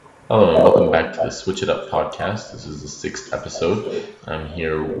Hello and welcome back to the Switch It Up podcast. This is the sixth episode. I'm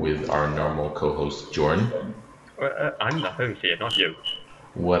here with our normal co-host Jordan. I'm the host here, not you.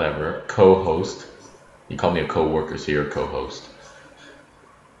 Whatever, co-host. You call me a co-worker, so you're a co-host.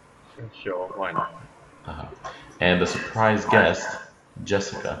 Sure, why not? And the surprise guest,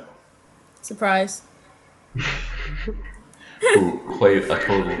 Jessica, Surprise. who played a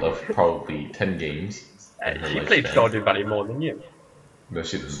total of probably 10 games. She played Stardew Valley more than you. No,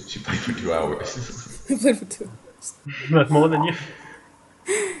 she didn't. She played for 2 hours. I played for 2 hours. That's more than you.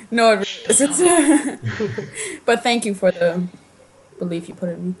 No, it isn't. But thank you for the belief you put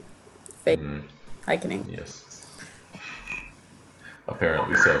in me. Fake hikening. Yes.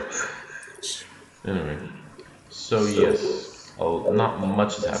 Apparently so. Anyway. So yes, not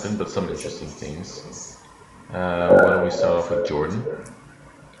much has happened, but some interesting things. Why don't we start off with Jordan?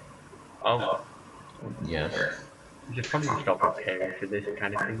 Oh, Yes. you should probably stop preparing for this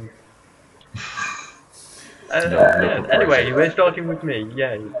kind of thing. No Anyway, we're starting with me.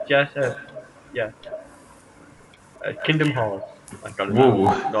 Yeah, just Kingdom Hearts. I got Whoa.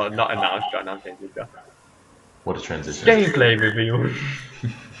 announced. Not announced, got announced in the What a transition. gameplay review.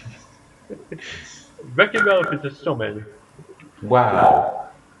 Wreck-It Ralph is a summon. Wow.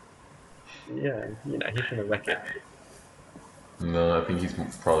 Yeah, he's gonna wreck it. No, I think he's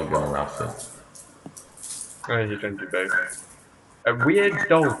probably gonna Ralph it. Oh, he's going to do both. A weird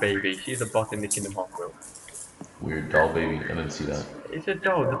doll baby. She's a bot in the Kingdom Hearts world. Weird doll baby. I didn't see that. It's a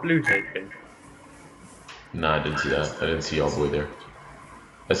doll, the blue tape thing. No, I didn't see that. I didn't see all the way there.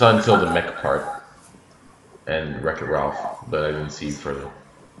 I saw until the mech part and Wreck-It Ralph, but I didn't see further.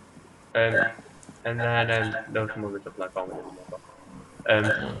 And then there was some other stuff like that.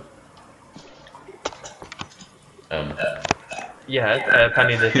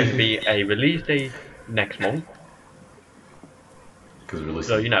 Apparently there's going to be a release date next month. Because we're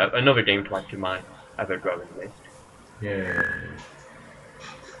So, listening. another game to add to my ever-growing list. Yeah.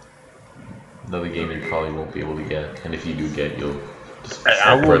 Another game you probably won't be able to get, and if you do get, you'll just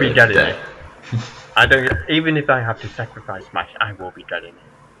I will further be getting debt. it. I don't. Even if I have to sacrifice Smash, I will be getting it.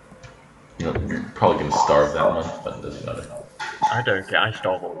 You're probably gonna starve that month, but it doesn't matter. I don't care. I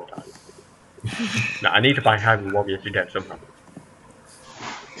starve all the time. No, I need to buy Hyrule Warriors again somehow.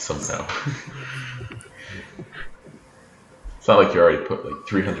 Somehow. It's not like you already put like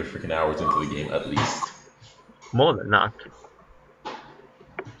 300 freaking hours into the game, at least. More than that.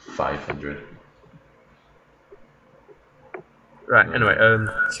 500. Right. Anyway.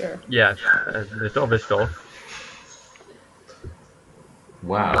 Sure. Yeah. There's other stuff.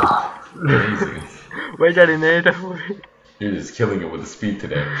 Wow. Amazing. We're getting there, don't worry. You're just killing it with the speed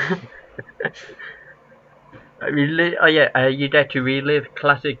today. You dare to relive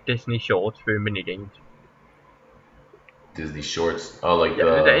classic Disney shorts through minigames. Disney shorts. Oh, like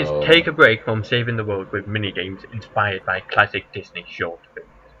That is, take a break from saving the world with minigames inspired by classic Disney short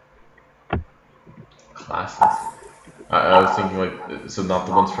films. classics. I was thinking like, so not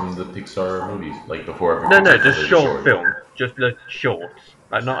the ones from the Pixar movies, like before every No, Pixar just movie short films. Just the shorts.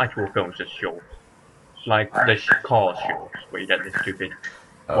 Like, not actual films, just shorts. Like the Cars shorts, where you get this stupid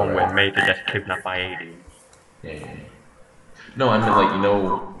one where Mater gets kidnapped by aliens. Yeah. No, I mean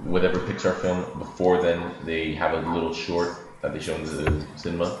like, whatever Pixar film, before then they have a little short that they show in the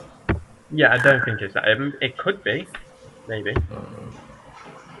cinema. Yeah, I don't think it's that. It could be. Maybe.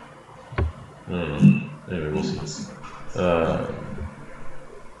 Anyway, we'll see.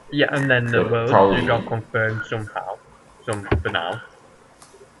 Yeah, and then the But world probably- got confirmed somehow. For now.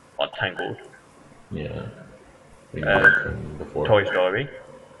 Or Tangled. Yeah. We know it from before. Toy Story.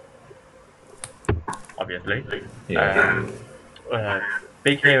 Obviously. Yeah.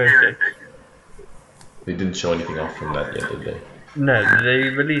 Big Hero 6. They didn't show anything off from that yet, did they? No, they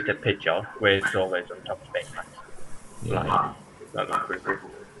released a picture where it's always on top of Baymax. Yeah. That looks pretty cool.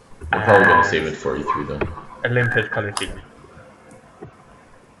 They're probably gonna save it for E3 though. Olympus Coliseum.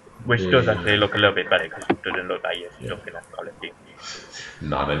 Which does actually look a little bit better because it doesn't look like you're looking at Coliseum.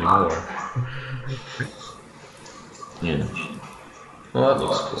 Not anymore. Yeah. Well, that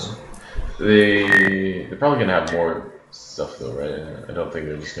looks cool. They're probably gonna have more stuff though, right? I don't think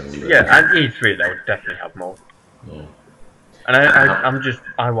they're just gonna leave it. Yeah, and E3 they would definitely have more. Yeah. And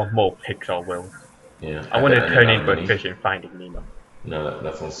I want more Pixar worlds. Yeah. I want to turn into into a fish in Finding Nemo. No,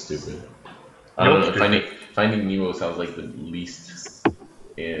 that sounds stupid. I No, don't know. stupid. Finding Nemo sounds like the least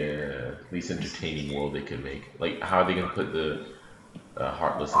entertaining world they could make. Like, how are they gonna put the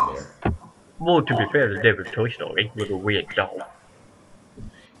Heartless in there? Well, to be fair, they did with Toy Story with a weird doll.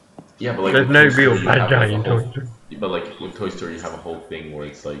 Yeah, but like There's with no Toy Story, real you bad have, guy like, a in whole- Toy Story. But like with Toy Story, you have a whole thing where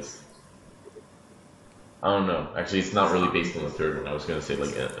it's like I don't know. Actually, it's not really based on the third one. I was gonna say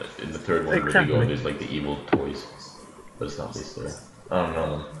like in the third one where they go, there's like the evil toys, but it's not based there. I don't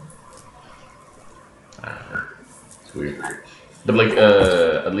know. It's weird. But like,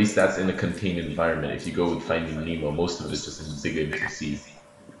 at least that's in a contained environment. If you go with Finding Nemo, most of it's just in big empty sea.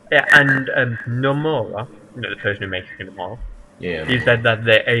 Yeah, and Nomura, the person who makes Kingdom Hearts, Yeah. he said that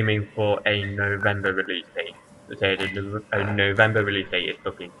they're aiming for a November release date. They said a November release date is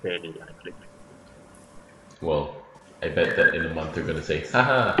looking fairly likely. Well, I bet that in a month they're gonna say,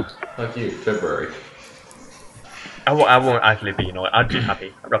 haha, fuck you, February. I won't actually be annoyed. I'd be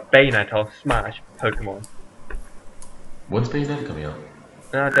happy. I've got Bayonetta, Smash, Pokemon. When's Bayonetta coming out?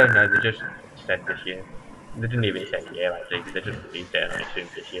 I don't know, they just said this year. They didn't even say year actually, they just released it and I assumed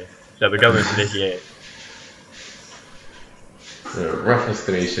this year. So we're going for this year. Rough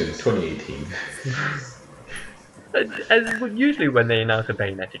estimation, 2018. And usually when they announce a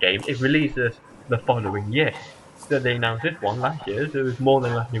Bayonetta game, it releases the following year. So they announced this one last year, so it's more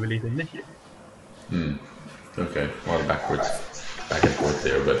than likely releasing this year. Okay, a lot of back and forth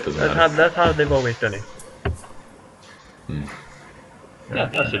there, but it doesn't matter. That's how they've always done it. Yeah,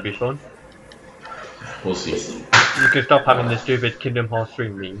 that should be fun. We'll see. You can stop having the stupid Kingdom Hearts 3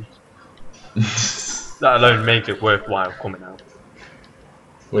 memes. That alone makes it worthwhile coming out.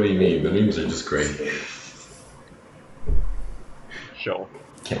 What do you mean? The memes are just great. Sure.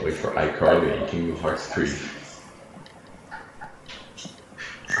 Can't wait for iCarly and Kingdom Hearts 3.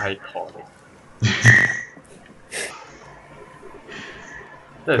 iCarly.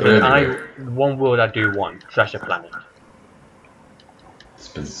 One word I do want, Treasure Planet. It's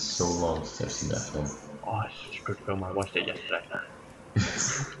been so long since I've seen that film. Oh, it's such a good film, I watched it yesterday.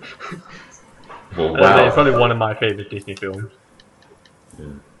 Well, wow. It's probably one of my favourite Disney films. Yeah.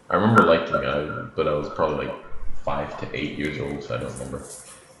 I remember liking it, but I was probably like 5 to 8 years old, so I don't remember.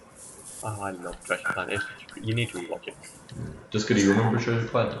 Oh, I love Treasure Planet. You need to rewatch it. Just good, do you remember Treasure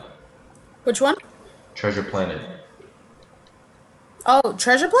Planet? Which one? Treasure Planet. Oh,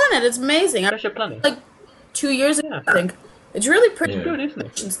 Treasure Planet. It's amazing. Treasure Planet. Like 2 years ago, I think. It's really pretty good, isn't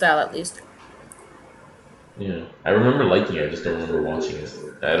it? In style, at least. Yeah, I remember liking it. I just don't remember watching it.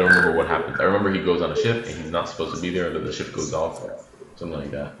 I don't remember what happens. I remember he goes on a ship and he's not supposed to be there until the ship goes off, or something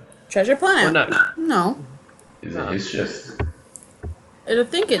like that. Treasure Planet? Oh, No. Is it his ship? I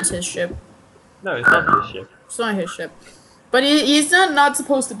think it's his ship. No, it's not his ship. It's not his ship. But he's not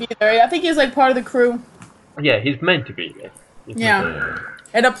supposed to be there. I think he's like part of the crew. Yeah, he's meant to be there. Yeah.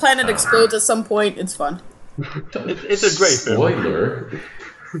 And a planet explodes at some point. It's fun. It's a great film. Spoiler.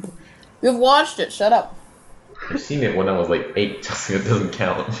 You've watched it. Shut up. I've seen it when I was like 8, so it doesn't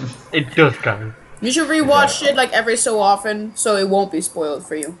count. It does count. You should rewatch shit like every so often, so it won't be spoiled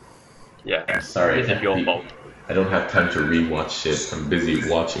for you. Yeah. I'm sorry. This is your fault. I don't have time to rewatch shit. I'm busy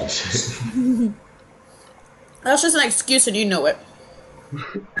watching shit. That's just an excuse, and you know it.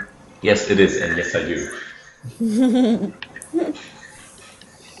 Yes, it is, and yes, I do.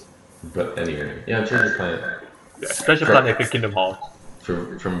 But anyway, yeah, Treasure Planet. Yeah, Treasure Planet for Kingdom Hearts.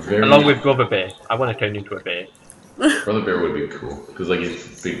 From very Along with Brother Bear. I want to turn into a bear. Brother Bear would be cool because like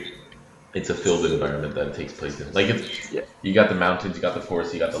it's big. It's a filled environment that it takes place in. Like it's you got the mountains, you got the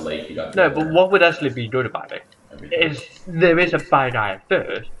forest, you got the lake, you got. No, but what would actually be good about it is there is a bad guy at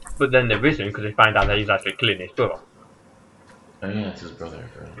first, but then there isn't because they find out that he's actually killing his brother. Oh yeah, it's his brother.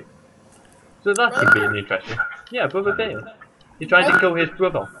 Right? So that could be an interesting. Yeah, Brother Bear. He's trying to kill his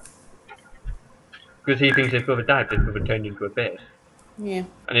brother because he thinks his brother died, but his brother turned into a bear. Yeah.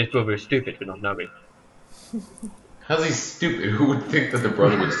 And his brother is stupid for not knowing. How's he stupid? Who would think that the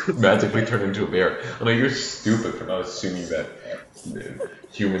brother would magically turn into a bear? I mean, you're stupid for not assuming that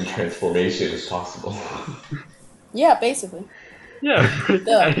human transformation is possible. Yeah, basically. Yeah,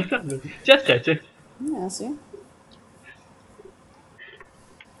 exactly. Just catch it. Yeah, see?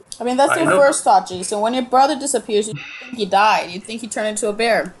 I mean, that's your know. first thought, Jason. When your brother disappears, you think he died. You think he turned into a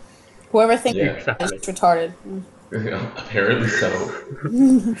bear. Whoever thinks Yeah. is retarded. Apparently so.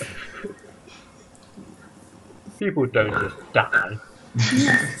 People don't just die.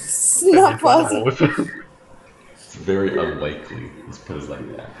 It's not possible. It's very unlikely. Let's put it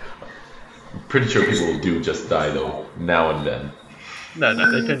like that. I'm pretty sure people do just die though, now and then. No,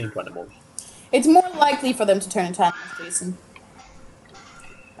 they turn into animals. It's more likely for them to turn into animals, Jason.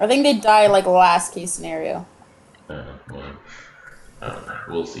 I think they die like last case scenario. Well, I don't know.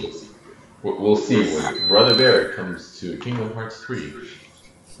 We'll see. We'll see when Brother Bear comes to Kingdom Hearts 3.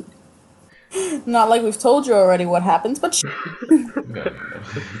 Not like we've told you already what happens, but No.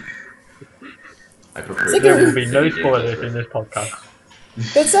 I prefer. There will be no spoilers in this podcast.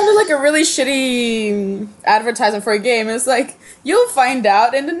 That sounded like a really shitty advertisement for a game. It's like, you'll find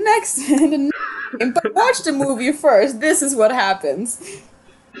out in the next... game, but watch the movie first. This is what happens.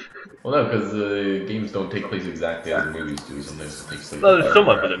 Well, no, because the games don't take place exactly as the movies do. Sometimes it takes place. Well, some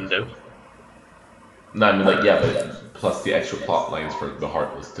of them do. No, I mean, like, yeah, but plus the extra plot lines for the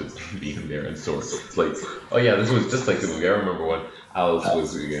Heartless to be in there and so on. It's like, oh yeah, this was just like the movie. I remember when Alice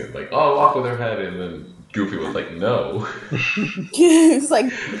was like, oh, walk with her head, and then Goofy was like, no. It's like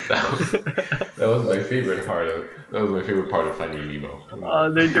That was my favorite part of. That was my favorite part of Finding Nemo.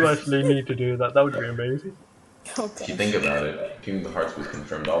 They do actually need to do that. That would be amazing. If you think about it, Kingdom Hearts was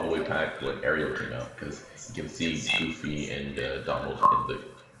confirmed all the way back when Ariel came out, because you can see Goofy and Donald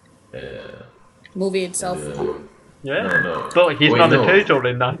in the. movie itself. Yeah. No. But he's Wait, not no. a turtle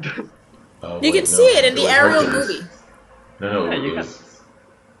in that. Oh, You wait, can see it in the was Ariel Hercules. movie. No, Yeah, you it was.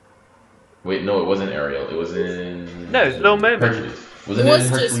 Wait, no, it wasn't Ariel. It was in. No, it's Little Mermaid. Hercules. Wasn't It it was in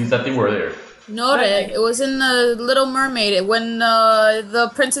just- Hercules that they were there? No, it was in the Little Mermaid when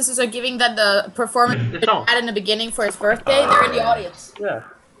the princesses are giving that the performance It's on. at in the beginning for his birthday. They're in the audience. Yeah.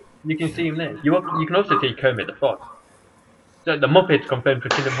 You can see him there. You can also see Kermit the Frog. The Muppets confirmed for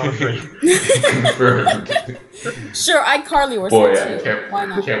Kingdom Hearts 3. Confirmed. Sure, iCarly was Boy, there too. Why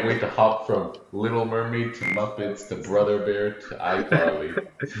not? can't wait to hop from Little Mermaid to Muppets to Brother Bear to iCarly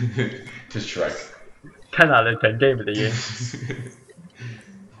to Shrek. 10 out of 10 game of the year.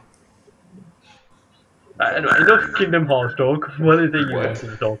 Anyway, enough Kingdom Hearts talk. What is it you What? wanted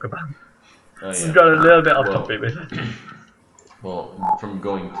to talk about? Oh, yeah. We got a little bit off Well- topic with it. Well, from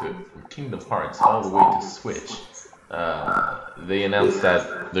going to Kingdom Hearts all the way to Switch, they announced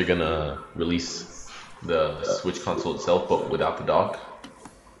that they're gonna release the Switch console itself, but without the dock.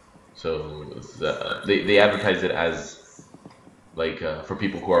 So they advertise it as like for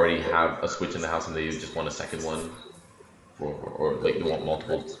people who already have a Switch in the house and they just want a second one, or like they want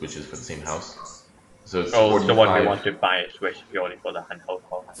multiple Switches for the same house. So it's Oh, the one who 45 wants to buy a Switch purely for the handheld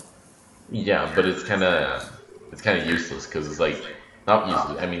format. Yeah, but it's kind of useless because it's like not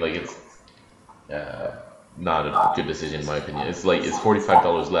useless. I mean, like it's not a good decision in my opinion. It's like it's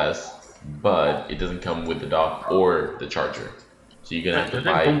 $45 less, but it doesn't come with the dock or the charger. So you're gonna have to Does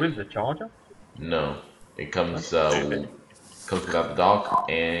it come buy. with the charger? No, it comes stupid. comes without the dock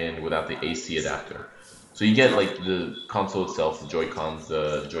and without the AC adapter. So you get like the console itself, the Joy-Cons,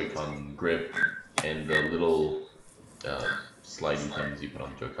 the Joy-Con grip, and the little slidey things you put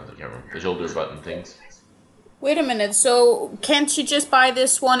on the Joy-Cons. I can't remember the shoulder button things. Wait a minute. So can't you just buy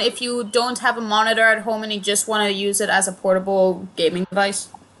this one if you don't have a monitor at home and you just want to use it as a portable gaming device?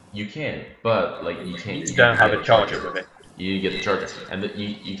 You can, but like you can't. You don't have get a charger with it. You get the charger, and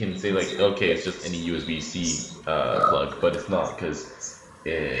you can say like, okay, it's just any USB-C plug, but it's not because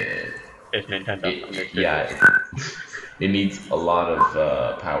It's Nintendo. it needs a lot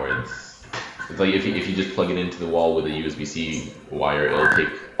of power. It's like if you just plug it into the wall with a USB-C wire, it'll take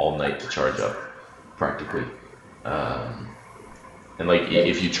all night to charge up, practically. And like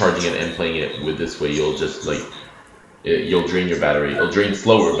if you're charging it and playing it with this way, you'll just like you'll drain your battery. It'll drain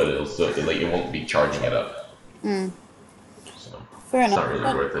slower, but it'll still like it won't be charging it up. So Fair it's enough. not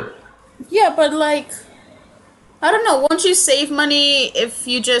really worth it. Yeah, but like, I don't know. Won't you save money if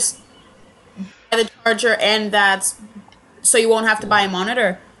you just buy the charger and that's so you won't have to buy a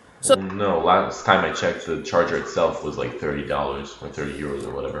monitor? So No, last time I checked, the charger itself was like $30 or €30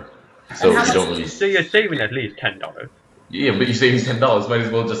 or whatever. So And how you don't much- really. So you're saving at least $10. Yeah, but you're saving $10. Might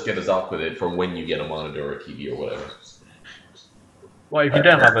as well just get a dock with it for when you get a monitor or a TV or whatever. Well, if you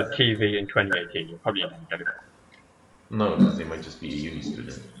don't have a TV in 2018, you're probably not going to. No, because they might just be a uni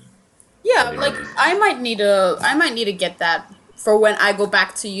student. yeah, They like might just- I might need to get that for when I go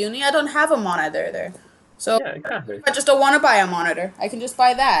back to uni. I don't have a monitor there, so Yeah, exactly. I just don't want to buy a monitor. I can just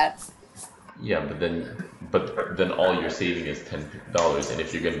buy that. Yeah, but then all you're saving is $10, and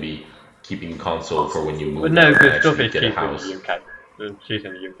if you're gonna be keeping console for when you move But no, out and the stuff actually is get a cheaper in house. the UK. She's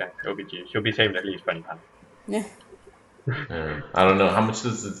in the UK. It'll be cheap. She'll be saving at least £20. Yeah. I don't know how much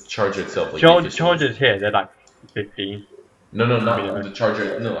does the charger itself. Like, Chargers here, they're like 15. No, not the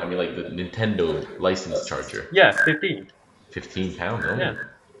charger. No, I mean like the Nintendo licensed charger. Yeah, 15. £15 only. Yeah.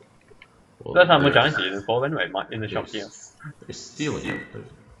 Well, That's how much I they're- see them for anyway, in the shop they're here. They're stealing it.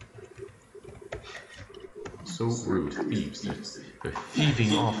 So rude, thieves. They're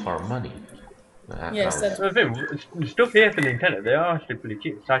thieving off our money. Yes, that's- So the thing, stuff here for Nintendo, they are actually pretty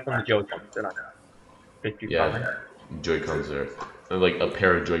cheap. Aside from the Joy-Cons, they're like 55. Yeah, Joy-Cons are like a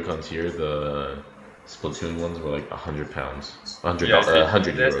pair of Joy-Cons here. The Splatoon ones were like £100, $100, Yeah,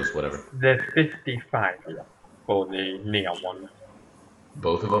 €100, whatever. They're 55 here for the Neon one.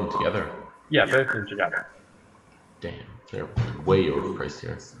 Both of them together. Yeah, both of them together. Damn, they're way overpriced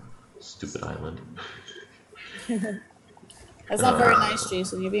here. Stupid island. That's not very nice,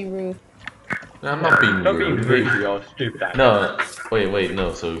 Jason. You're being rude. I'm not being Don't be rude. rude, you're stupid. Actually. No, wait,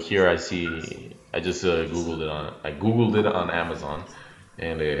 no. So here I see. I just googled it on. I googled it on Amazon,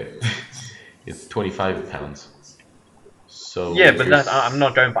 and it's 25 pounds. So Yeah, but I'm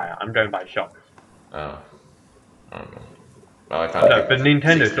not going by it. I'm going by shops. Oh, I don't know. Well, I found No, it but at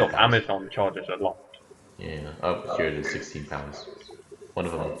Nintendo 16 shop, pounds. Amazon charges a lot. Yeah, up here it is 16 pounds. One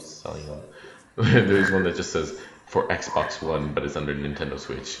of them is selling them. There's one that just says for Xbox One, but it's under Nintendo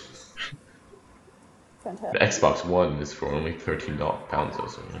Switch. The Fantastic. Xbox One is for only 13 pounds or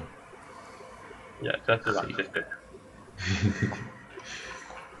so. Yeah, that's the right system.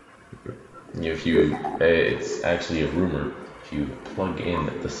 If you, it's actually a rumor. If you plug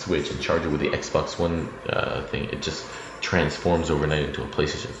in the Switch and charge it with the Xbox One thing, it just transforms overnight into a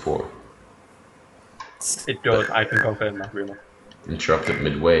PlayStation 4. It does. I can confirm that rumor. Interrupt it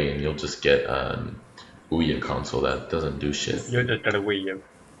midway, and you'll just get an Ouya console that doesn't do shit. You're just gonna Wii U.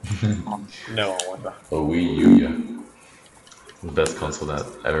 No, I want that. A Wii U, yeah. The best console that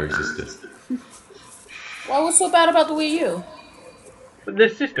ever existed. What was so bad about the Wii U? But the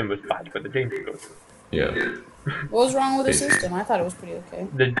system was bad, but the games were good. Yeah. What was wrong with the system? I thought it was pretty okay.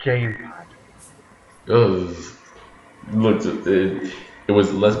 The gamepad. It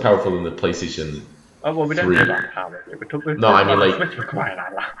was less powerful than the PlayStation. Oh well, we don't 3. know about power. No, I mean, like- Switch was quite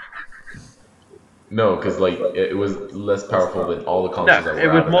like that. No, because like it was less powerful than all the consoles that No, were it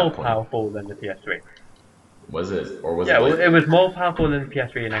out was at more that point. powerful than the PS3. Was it, or was Yeah, it? well, Like, it was more powerful than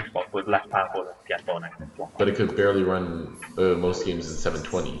PS3 and Xbox, was less powerful than PS4 and Xbox One. but it could barely run most games in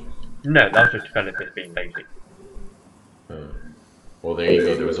 720. No, that was just developers being lazy. Well, there you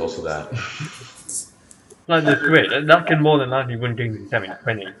go. There was also that. Like the Switch, that can more than likely run games in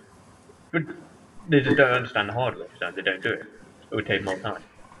 720. But they just don't understand the hardware, so they don't do it. It would take more time.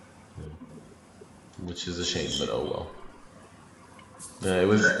 Which is a shame, but oh well. It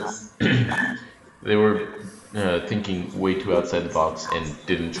was. They were thinking way too outside the box and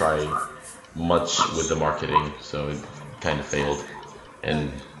didn't try much with the marketing, so it kind of failed.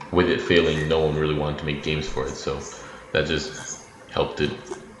 And with it failing, no one really wanted to make games for it, so that just helped it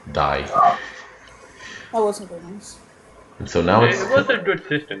die. That wasn't very nice. And so now it's. It was a good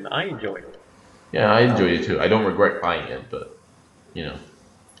system. I enjoyed it. Yeah, I enjoyed it too. I don't regret buying it, but you know,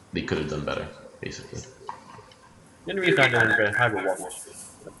 they could have done better, basically. The only reason I didn't regret Hyrule was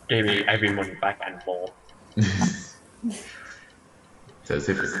gave me every money back and more. It's as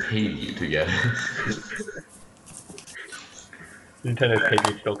if it paid you to get it. Nintendo paid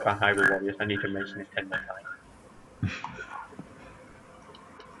me to talk about Hyrule Warriors. I need to mention it 10 more times.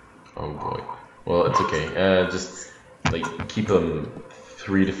 Oh boy. Well, it's okay. Just like keep them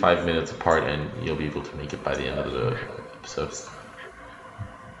 3 to 5 minutes apart, and you'll be able to make it by the end of the episode.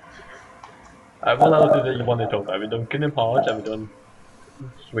 What else is it you want to talk about? Have we done Kingdom Hearts? Have we done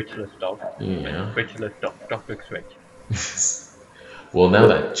Switchless Dog? Yeah. Switchless Dog. Dr. Switch. Well, now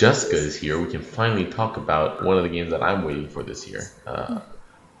that Jessica is here, we can finally talk about one of the games that I'm waiting for this year.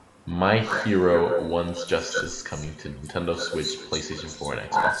 My Hero One's Justice coming to Nintendo Switch, PlayStation 4, and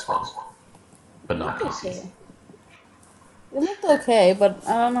Xbox One. But not PC. Okay. It looked okay, but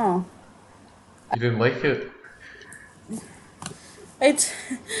I don't know. You didn't like it? I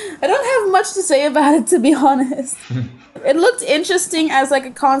don't have much to say about it, to be honest. It looked interesting as like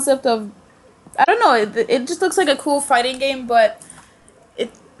a concept of, I don't know, it just looks like a cool fighting game, but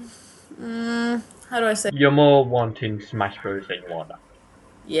it, how do I say? You're more wanting Smash Bros. Than you want that.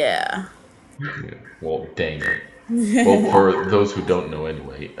 Yeah. Yeah. Well, dang it. Well, for those who don't know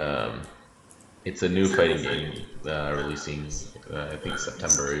anyway, it's a new fighting game releasing, I think,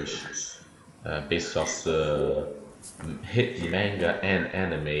 September-ish, based off the hit manga and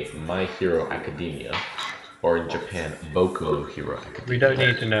anime My Hero Academia, or in Japan, Boku no Hero Academia. We don't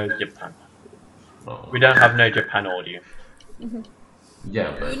need to know Japan. Oh. We don't have no Japan audience.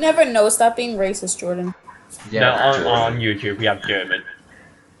 Yeah, You but never know. Stop being racist, Jordan. yeah, No, on YouTube we have German.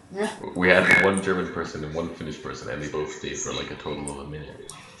 we had one German person and one Finnish person, and they both stayed for like a total of a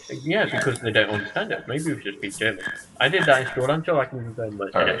minute. Yeah, because they don't understand it. Maybe we should speak German. I did that in school. I'm sure I can confirm.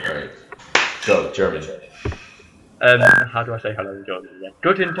 But All right. So German. how do I say hello in German? Yeah.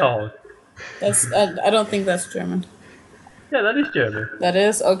 Guten Tag. That's I don't think that's German. Yeah, that is German. That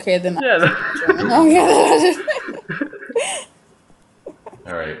is okay then. Yeah. German. Okay.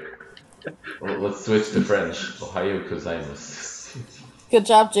 All right. Well, let's switch to French. Ohio gozaimasu. Good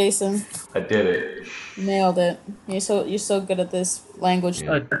job, Jason. I did it. Nailed it. You're so good at this language.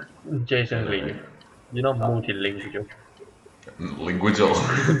 Yeah. Jason Lee. You're not multilingual. Linguageal.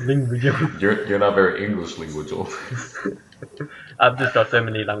 Lingual. You're not very English linguageal. I've just got so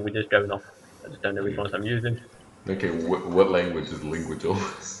many languages going on. I just don't know which ones I'm using. Okay, what language is linguageal?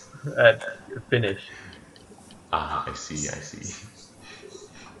 Finnish. Ah, I see.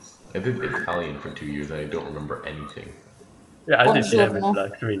 I did Italian for 2 years and I don't remember anything. Yeah, I did Buongiorno. German for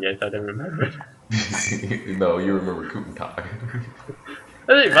like 3 years. I don't remember it. No, you remember Guten Tag.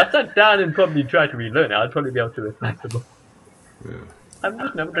 I think if I sat down and probably tried to relearn it, I'd probably be able to recite them all. Yeah. I'm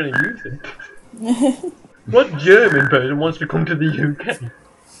just never going to use it. What German person wants to come to the UK?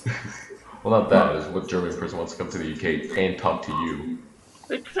 Well, not that. Is what German person wants to come to the UK and talk to you.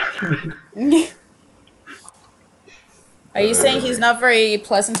 Exactly. Are you saying he's not very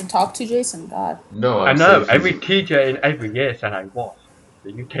pleasant to talk to, Jason? God. No, I I'm know, saying every teacher in every year said I was. So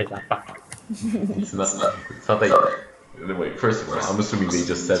you take that back. It's not that. Wait, first of all, I'm assuming they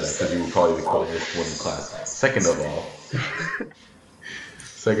just said that because you were probably the quietest one in class. Second of all,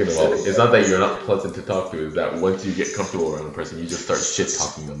 it's not that you're not pleasant to talk to. It's that once you get comfortable around a person, you just start shit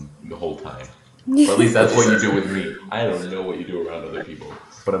talking them the whole time. Or at least that's what you do with me. I don't know what you do around other people,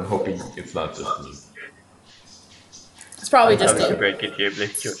 but I'm hoping it's not just me. It's probably That just was a you. great kid here,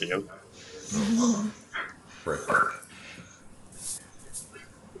 Jojo. Frick.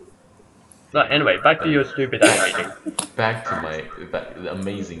 Right, anyway, back to your stupid anime thing. Back to the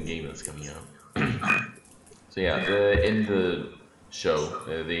amazing game that's coming out. So yeah, in the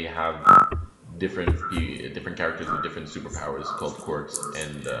show they have different characters with different superpowers called quirks,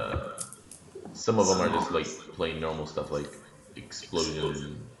 and some of them are just like plain normal stuff like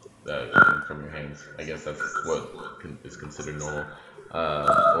explosion coming from your hands. I guess that's what is considered normal,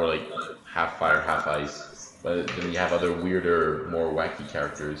 or like half fire, half ice. But then you have other weirder, more wacky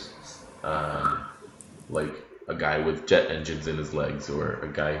characters. Like a guy with jet engines in his legs, or a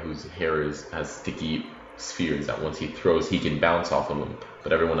guy whose hair has sticky spheres that once he throws, he can bounce off of them,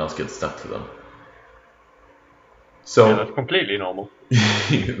 but everyone else gets stuck to them. So Yeah, that's completely normal.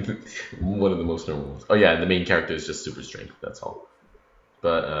 one of the most normal ones. Oh yeah, and the main character is just super strength. That's all.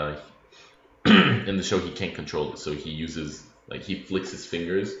 But in the show, he can't control it, so he uses he flicks his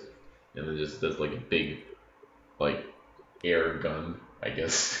fingers, and then just does like a big air gun, I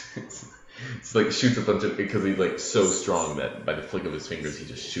guess. It's like shoots a bunch of, because he's like so strong that by the flick of his fingers he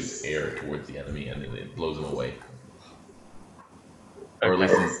just shoots air towards the enemy and then it blows him away. Or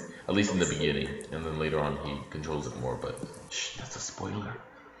at least in the beginning, and then later on he controls it more. But that's a spoiler.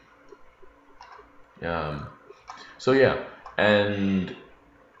 So yeah, and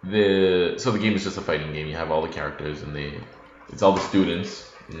the game is just a fighting game. You have all the characters, and it's all the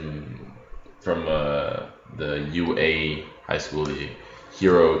students from the UA high school, the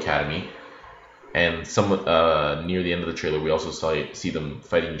Hero Academy. And near the end of the trailer, we also see them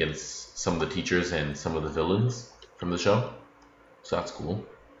fighting against some of the teachers and some of the villains from the show. So that's cool.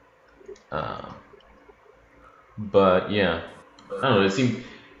 But yeah, I don't know. It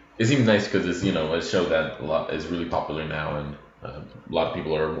seems nice because it's a show that is really popular now, and a lot of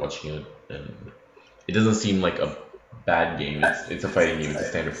people are watching it. And it doesn't seem like a bad game. It's a fighting game. It's a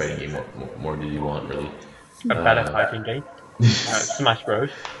standard fighting game. What more do you want, really? A better fighting game. Smash Bros.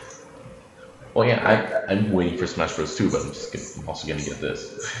 Well, yeah, I'm waiting for Smash Bros. 2, but I'm also gonna get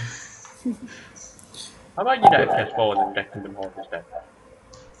this. How about you don't press forward and get Kingdom Hearts instead?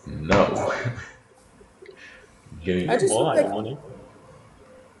 No. Getting I just More think like money.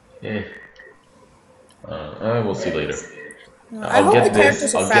 Yeah. We'll see later. I I'll hope get the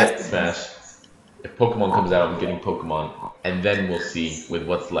characters are I'll get fast. Smash. If Pokemon comes out, I'm getting Pokemon, and then we'll see with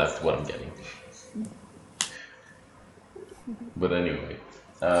what's left what I'm getting. But anyway,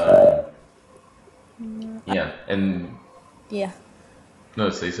 yeah, and Yeah. no,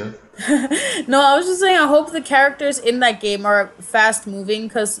 say so. No, I was just saying I hope the characters in that game are fast moving,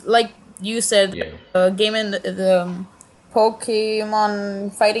 because like you said, Yeah. game in the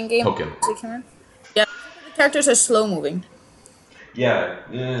Pokemon fighting game. Pokken. Yeah, the characters are slow moving. Yeah,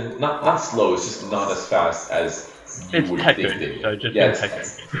 not slow. It's just not as fast as you It's would Tekken, think. so just Yeah, do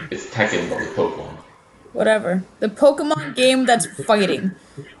Tekken. it's Tekken but with Pokemon. Whatever. The Pokemon game that's fighting.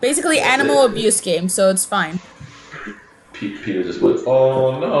 Basically animal abuse game, so it's fine. Peter just went,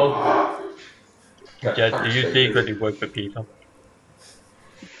 oh no. Just do you secretly work for people?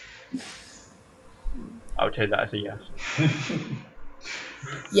 I would take that as a yes.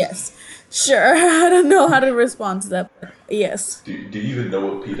 Yes. Sure. I don't know how to respond to that, but yes. Do you even know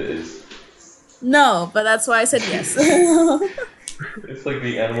what PETA is? No, but that's why I said yes. It's like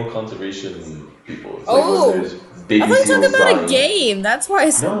the animal conservation people. It's Oh! like when there's baby I thought you were seals talking about dying. a game. That's why I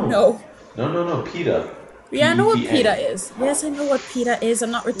said no. No, PETA. Yeah, I know what PETA. pita is. Yes, I know what pita is.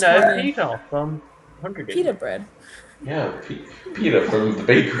 I'm not No, retarded. Peter from Hunger Games. Pita bread. Yeah, PETA from the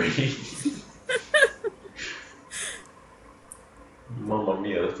bakery. Mamma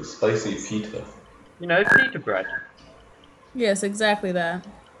mia, that's a spicy pita. You know, Peter bread. Yes, exactly that.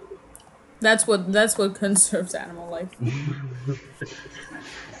 That's what conserves animal life.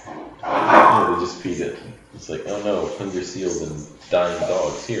 Yeah, they just feed it. It's like, oh no, hungry seals and dying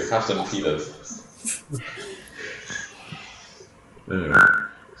dogs. Here, have some pitas. Anyway,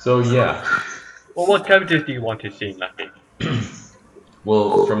 so yeah. Well, what characters do you want to see in that game?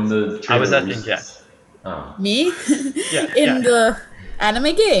 Well, from the trailer. I was asking Jess. Oh. Me? Yeah, In the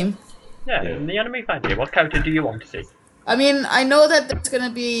anime game. Yeah, in the anime fan game, what character do you want to see? I mean, I know that there's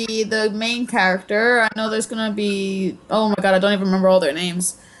gonna be the main character. I know there's gonna be. Oh my god, I don't even remember all their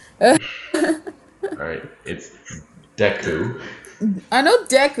names. Alright, it's Deku. I know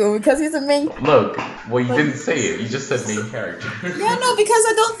Deku because he's the main. Look, well, you didn't say it. You just said main character. Yeah, no, because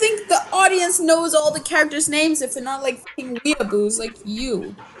I don't think the audience knows all the characters' names if they're not like fucking weeaboos like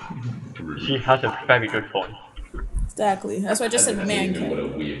you. She has a very good point. Exactly. That's why I just said I main didn't even know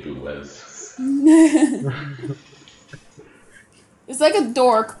character. what a weeaboo was. It's like a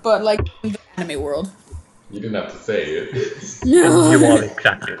dork, but like in the anime world. You didn't have to say it. You are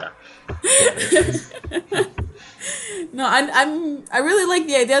exactly that. No, I really like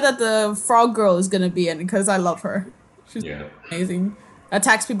the idea that the frog girl is gonna be in because I love her. She's Yeah. amazing.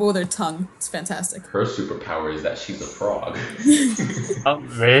 Attacks people with her tongue. It's fantastic. Her superpower is that she's a frog. Oh,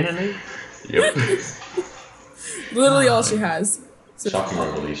 really? Yep. Literally all she has. So, Shocking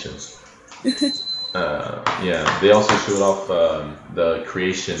revelation. Yeah, they also showed off the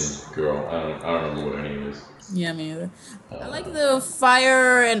creation girl. I don't remember what her name is. yeah, me either. I like the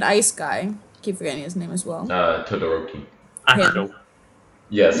fire and ice guy. Keep forgetting his name as well. Todoroki. Axel.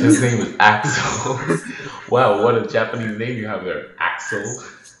 Yes, his name is Axel. Wow, what a Japanese name you have there, Axel.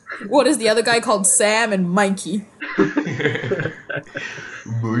 What is the other guy called? Sam and Mikey.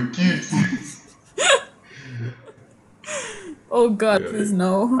 Mikey. Oh god, please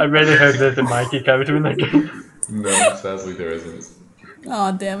no. I really hope there's a Mikey character in that game. No, sadly there isn't.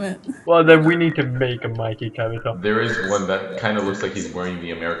 Oh damn it. Well, then we need to make a Mikey character. There is one that kind of looks like he's wearing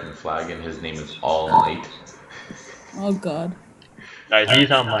the American flag, and his name is All Might. Oh god. No, he's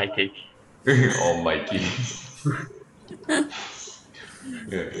not Mikey. All Mikey.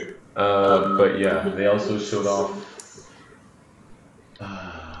 Yeah. But yeah, they also showed off.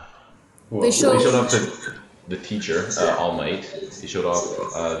 They showed off the teacher, All Might. They showed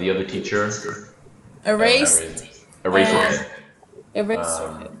off the other teacher. Erased. Eraserhead.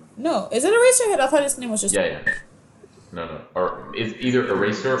 Eraserhead. No, is it Eraserhead? I thought his name was just. Yeah. No. Or it's either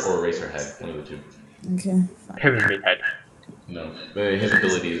Eraser or Eraserhead. One of the two. Okay. Fine. Pyramid Head. No. But his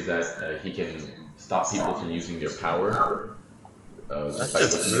ability is that he can stop people from using their power. Just by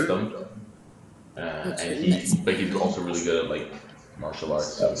looking at them. But he's also really good at like martial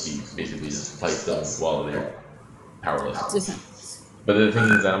arts, so he basically just fights them while they're powerless. But the thing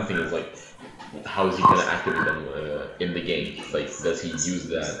is that I'm thinking is like, how is he gonna activate them in the game? Like, does he use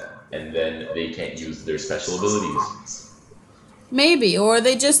that and then they can't use their special abilities? Maybe, or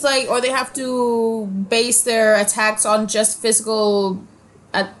they just like, or they have to base their attacks on just physical.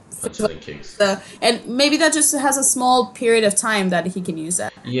 Punches and kicks. And maybe that just has a small period of time that he can use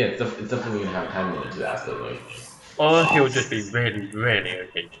that. Yeah, it's definitely gonna have time limit to that, though. Like, Or he'll just be really, really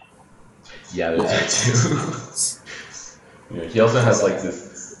okay. yeah, there's that too. Yeah, he also has like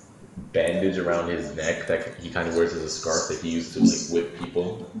this bandage around his neck that he kind of wears as a scarf that he used to like whip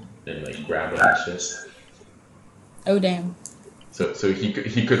people and like grab them and shit. Oh damn. So he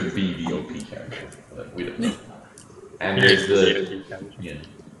could be the OP character, but we don't know. And there's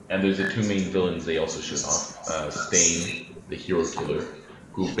the two main villains they also showed off. Stain, the hero killer,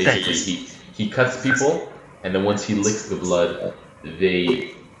 who basically he cuts people, and then once he licks the blood,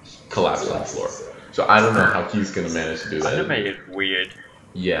 they collapse on the floor. So I don't know how he's gonna manage to do that. Anime is weird.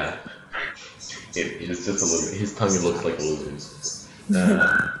 Yeah, it's just a little. His tongue looks like a lizard's.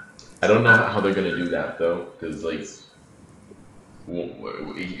 I don't know how they're gonna do that though, because like.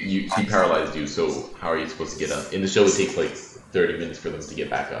 He paralyzed you, so how are you supposed to get up? In the show, it takes like 30 minutes for them to get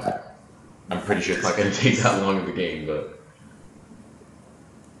back up. I'm pretty sure it's not going to take that long in the game, but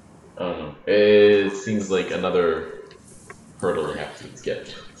I don't know. It seems like another hurdle they have to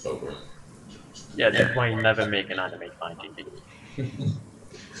get over. Yeah, that's why you never make an anime fighting game.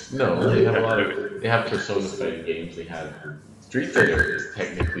 No, they have they have Persona fighting games. They have Street Fighter is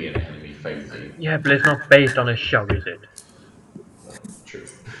technically an anime fighting game. Yeah, but it's not based on a show, is it? True.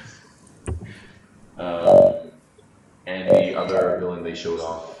 And the other villain they showed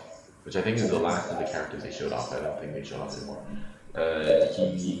off, which I think is the last of the characters they showed off. I don't think they showed off anymore.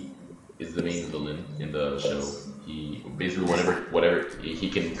 He is the main villain in the show. He basically whatever he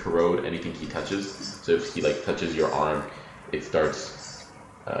can corrode anything he touches. So if he like touches your arm, it starts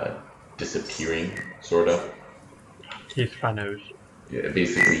disappearing, sort of. He's Thanos. Yeah,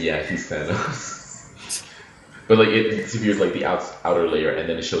 basically, yeah, he's Thanos. But like it severes like the outer layer, and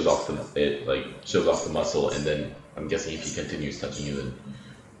then it shows off the muscle, and then I'm guessing if he continues touching you, then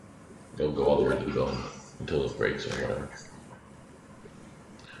it'll go all the way to the bone until it breaks or whatever.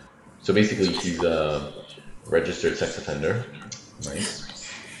 So basically, he's a registered sex offender. Nice.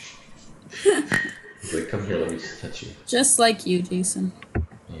 He's like, come here, let me just touch you. Just like you, Jason.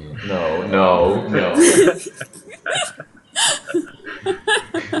 Yeah. No.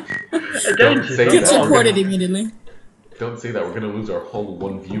 Don't say Gets that. reported immediately. Don't say that. We're gonna lose our whole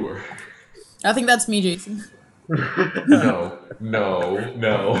one viewer. I think that's me, Jason. No.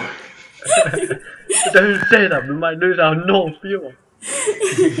 Don't say that. We might lose our North viewer.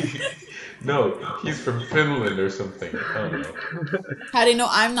 No, he's from Finland or something. I don't know. How do you know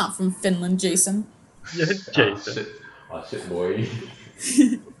I'm not from Finland, Jason? Yeah, Jason. Oh shit, boy.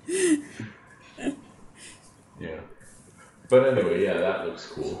 Yeah. But anyway, yeah, that looks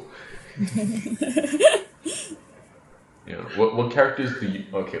cool. Yeah. What characters do you?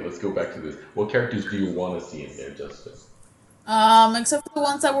 Okay, let's go back to this. What characters do you want to see in there, Justice? Except for the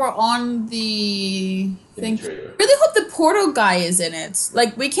ones that were on the thing. Trailer. Really hope the Portal guy is in it.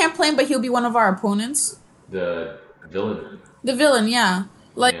 Like, we can't play him, but he'll be one of our opponents. The villain. The villain, yeah.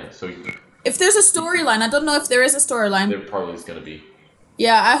 Like, Yeah. So if there's a storyline, I don't know if there is a storyline. there probably is gonna be.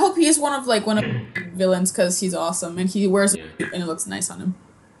 Yeah, I hope he's one of the villains because he's awesome and he wears Yeah. it and it looks nice on him.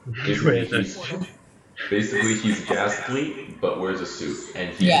 Basically, he's Ghastly, but wears a suit, and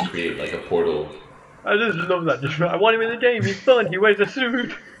he Yeah. can create like a portal. I just love that. I want him in the game. He's fun. He wears a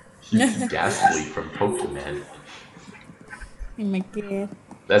suit. He's Ghastly from Pokemon. Oh my god.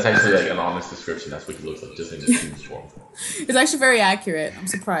 That's actually like an honest description. That's what he looks like, just in his suit form. It's actually very accurate. I'm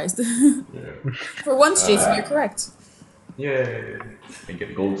surprised. Yeah. For once, Jason, you're correct. Yay! And get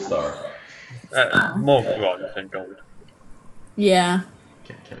a gold star. More bronze than gold. Yeah.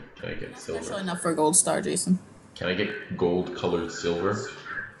 Can I get Special silver? enough for a gold star, Jason. Can I get gold-colored silver?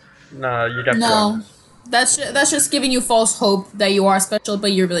 No, you'd have No. That's just giving you false hope that you are special,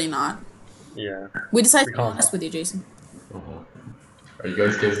 but you're really not. to. Yeah. We decided to be can't. honest with you, Jason. Uh-huh. Are you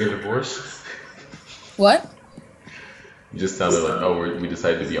guys getting a divorce? What? You just sounded like, oh, we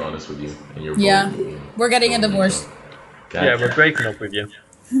decided to be honest with you, and you're Yeah. both being- We're getting a divorce. Gotcha. Yeah, we're breaking up with you.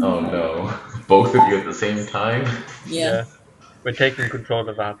 Oh no, both of you at the same time? Yeah. We're taking control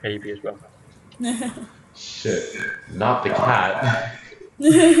of our baby as well. Shit, not the cat.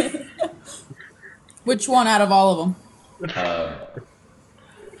 Which one out of all of them?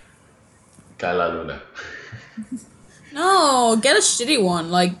 Kala Luna. No, get a shitty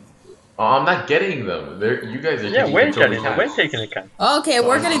one. Like, Oh, I'm not getting them. You guys are Yeah, taking we're control of getting the it. We're cats. taking a cat. okay,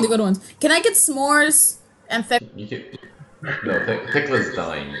 we're getting the good ones. Can I get s'mores and You can. No, Thecla's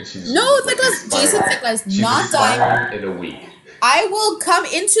dying. She's No, like, Thecla's expiring. Jason Thecla's She's not dying. expiring in a week. I will come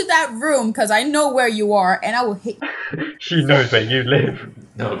into that room because I know where you are, and I will hit. She knows where you live.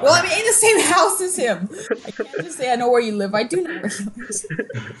 No. Well, I'm in the same house as him. I can't just say I know where you live. I do know where you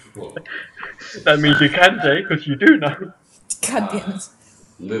live. Well, That means you can say, because you do know. God damn it!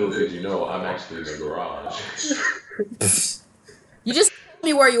 little did you know, I'm actually in the garage. You just told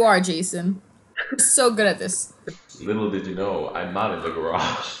me where you are, Jason. You're so good at this. Little did you know, I'm not in the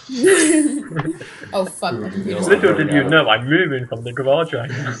garage. Oh fuck! my computer's No. Little did you know, I'm moving from the garage right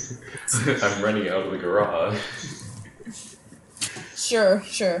now. I'm running out of the garage.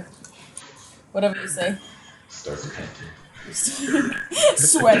 Sure. Whatever you say. Starts panting.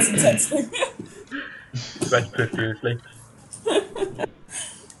 Sweats intensely. Sweat profusely.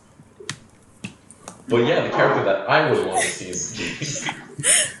 But yeah, the character that I would want to see in the game,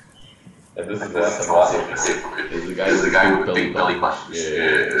 and this is the SML is the guy with belly button.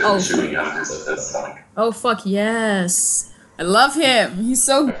 Yeah, Oh. shooting out of his stomach. Oh fuck yes! I love him. He's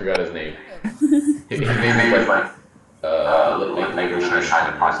so. I forgot his name. His name is like let me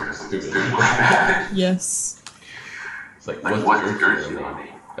shine upon you. Stupid. Yes. It's like what's your name?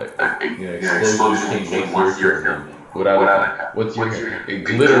 Explosion came. What's your name? What's your name? It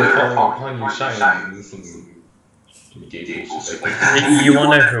literally falling upon you, shining. You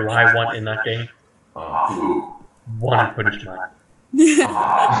wanna know who I want in that game? Who? One Punch Man.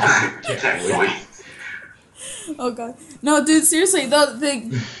 Can't wait. Oh god. No, dude. Seriously,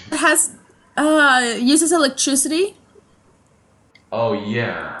 the has uses electricity. Oh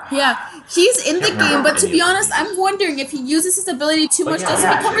yeah. Yeah, he's in the game, but to be honest, I'm wondering if he uses his ability too much, does he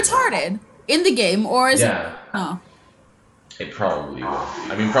become retarded in the game, or is Yeah. it? No. It probably will.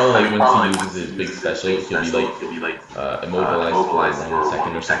 I mean, probably like once he uses his big special, he'll be like immobilized for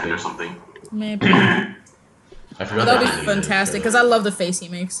 1 second or something. Maybe. I forgot That would his be name. fantastic because I love the face he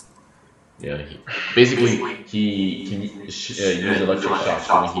makes. Yeah, basically he can use electric shocks,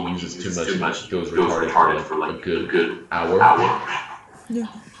 but when he uses too much, he goes retarded for like a good hour. Yeah.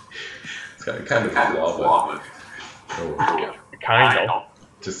 It's kind of a flaw, but Yeah, kind of.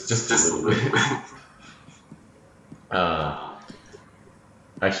 just a little bit.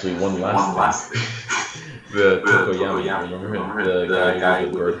 Actually, one last thing. The Tokoyami, remember him? The guy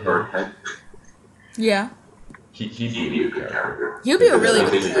with the bird head? Yeah. He'd be a good character. He'll be a really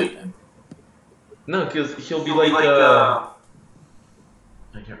good character. No, because he'll be like, I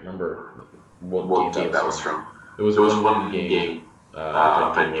can't remember what game that was from. It was one game,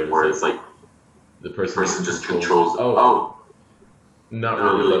 where it's like, the person just controls, not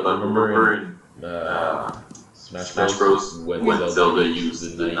really, like, remember in, Smash Bros. When Zelda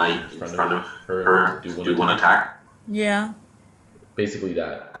used the knight in front of her to do one attack? Yeah. Basically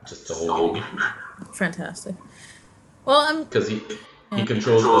that, just the whole game. Fantastic. Well, Because he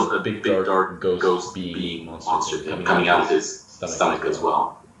controls the big dark ghost being monster coming out of his stomach as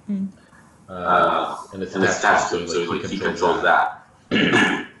well. Hmm. And it's attached, so he controls that.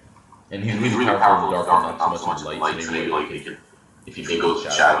 And he's really powerful in the dark and not so much in light, so maybe like if he goes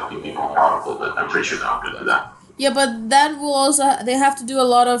shadow, he'll be more powerful, but I'm pretty sure they're not good for that. yeah, but that will also they have to do a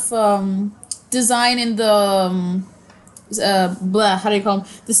lot of design in the how do you call them?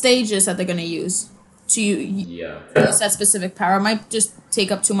 The stages that they're gonna use to use that specific power. It might just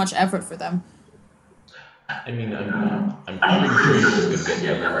take up too much effort for them. I mean, I'm pretty sure he's gonna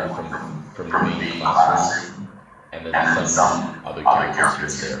get Yamura from the main classroom, and then some other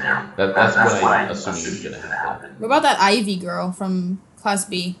characters in there. That's what I'm assuming is gonna happen. What about that Ivy girl from Class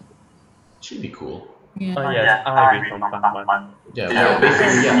B? She'd be cool. Yeah. Oh yes, Ivy from Batman. Yeah,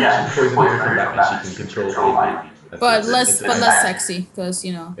 basically, she's poison ivy from Batman. She can control Ivy. But less sexy, because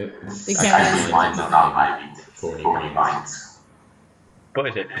they can't really. Mine's not Ivy. Thorny vines. What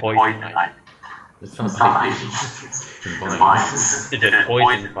is it? Poison Ivy. It's not Ivy. Vines. Is it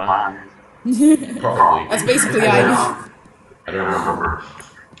poison vine? Probably. That's basically Ivy. I don't remember.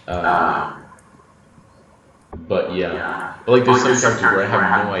 But yeah. But like there's some characters where I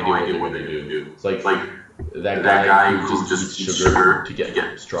have no idea what they're gonna do. It's like that guy who just eats sugar to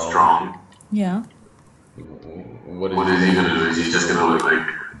get strong. Yeah. What is he gonna do? Is he just gonna look like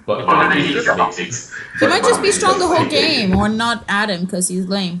but He might just be strong the whole game, or not add him because he's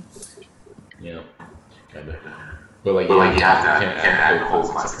lame. Yeah. Kinda. But like you can't add holes.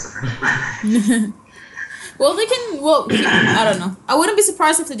 Well, they can. Well, I don't know. I wouldn't be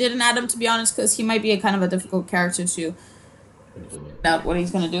surprised if they didn't add him, to be honest, because he might be a kind of a difficult character to out what he's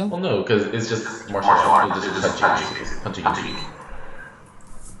gonna do. Well, no, because it's just martial arts. It's just punching.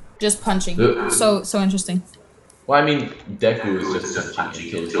 Just punching. So interesting. Well, I mean, Deku is just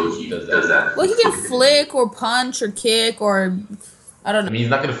punching until he does that. Well, he can flick or punch or kick or I don't know. I mean, he's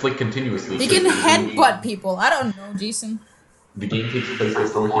not gonna flick continuously. He can headbutt people. I don't know, Jason. The game takes place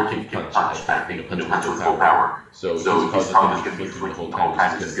before he can punch. I think punch with full power. So he's probably just gonna be flicking the whole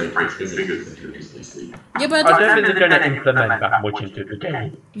time. He's just gonna break his fingers continuously. Yeah, but I don't think they're gonna implement that much into the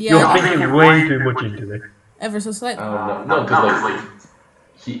game. yeah, You're thinking way too much into it. ever so slightly. No, because like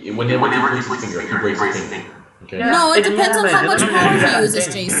whenever he flicks his finger, he breaks his finger. Okay. No, it depends on how much power he uses,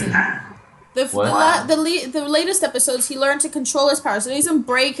 Jason. The What? latest episodes, he learned to control his power, so he doesn't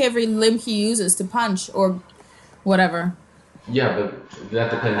break every limb he uses to punch or whatever. Yeah, but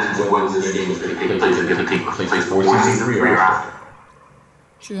that depends when this game will take place. Is it going to take place before season 3 or after?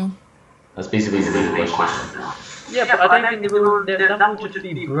 True. That's basically the main question. Yeah, but I don't think that will just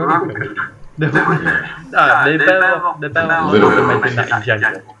be broken. They better implement that in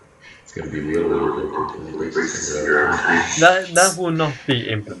general. It's going to be really broken because he breaks his finger. That will not be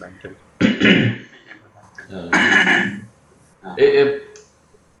implemented.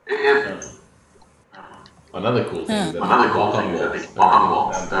 Another cool thing. Walk on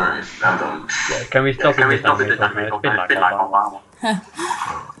walls. Alright, I'm done. Yeah, can we stop with this animation? It's been like a while.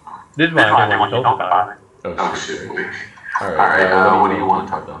 This is why I don't want to talk about it. Oh shit. Alright, what do you want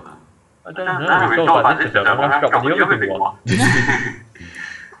to talk about? I don't know, we talked about this episode, I forgot what the other thing was.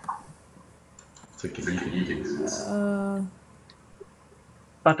 It's okay, you can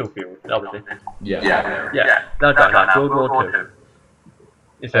Battlefield, that was it. Yeah. Yeah, that's like World War II.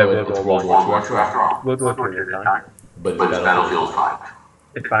 It's World It's War World War I. II after all. World War II this time. But it's Battlefield 5.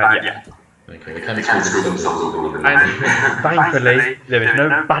 It's bad, yeah. Okay, they kind of screwed themselves over a little bit. And thankfully, there is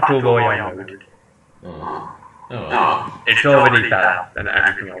no Battle Royale mode. Oh. It's already better than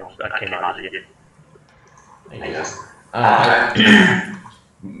everything else that came out this year. I guess. A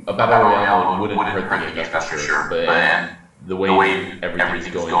Battle Royale wouldn't hurt the game, that's for sure. But the way everything's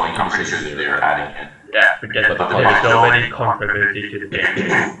going, I'm pretty sure they're adding it. Yeah, because there is already controversy to the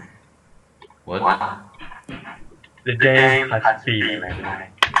game. What? The game has female enemies.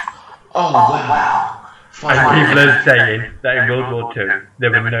 Oh wow! And people Finally. are saying that in World War II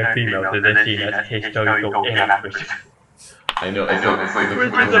there were no females, so they're seen as historical inaccuracy. I know. It's like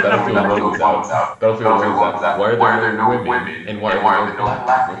Which when is a Battlefield 1 was out. Battlefield 1 was out. Why are there no women? And why are there no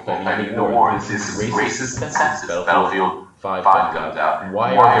black people fighting in the war? This is racist insensitive. Battlefield 5 comes out.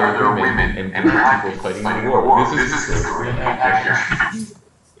 Why are there women and black people fighting in the war? This is historically inaccurate.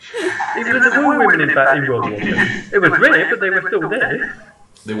 Even though there were women in World War II. It was rare, but they were still there.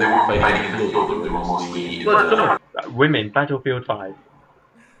 They weren't fighting in the field, they were mostly in Well, the... women, Battlefield 5.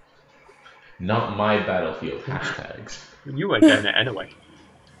 Not my Battlefield hashtags. You weren't getting it anyway.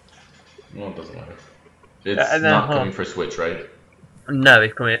 Well, it doesn't matter. It's not coming for Switch, right? No,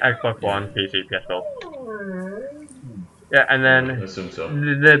 it's coming Xbox One, PC, PS4. Yeah, and then I assume so.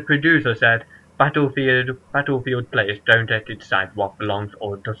 the producer said, Battlefield players don't get to decide what belongs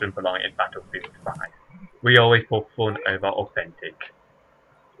or doesn't belong in Battlefield 5. We always put fun over authentic.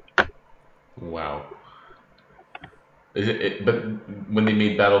 Wow. But when they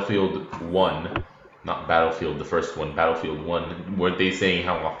made Battlefield 1, not Battlefield the first one, Battlefield 1, weren't they saying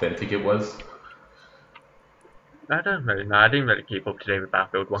how authentic it was? I don't really know. I didn't really keep up to date with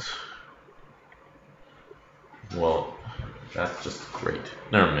Battlefield 1. Well, that's just great.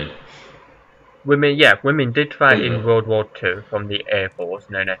 Never mind. Women did fight in World War II from the Air Force,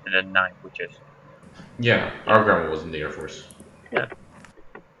 known as the Night Witches. Yeah, our grandma was in the Air Force. Yeah.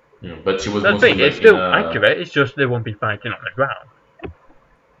 Yeah, but she was That's the mostly thing, it's like still accurate, it's just they won't be fighting on the ground.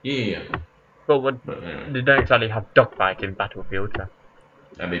 Yeah. But Anyway. they don't exactly have dogfights in Battlefield, so.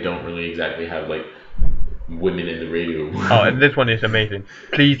 And they don't really exactly have like women in the radio. Oh, and this one is amazing.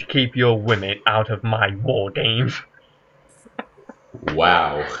 Please keep your women out of my war games.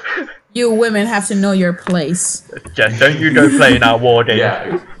 Wow. You women have to know your place. Just don't you go play in our war games.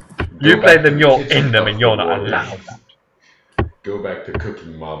 Yeah. You Go play back them, to you're the kitchen in them, of and you're the not war. allowed. Go back to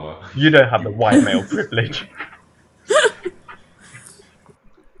cooking, mama. You don't have the white male privilege.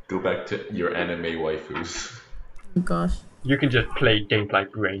 Go back to your anime waifus. Oh gosh. You can just play games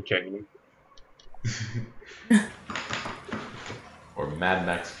like Brain Training. Or Mad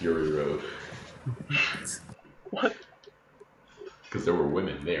Max Fury Road. What? Because there were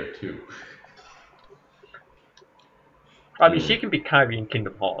women there too. I mean, she can be Kyrie in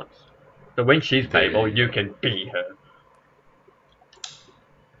Kingdom Hearts. So when she's playable, you can be her.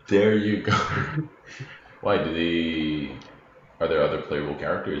 There you go. Why do they? Are there other playable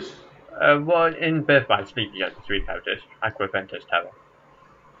characters? Well, in Birth by Sleep, you have 3 characters: Aqua, Ventus, Terra.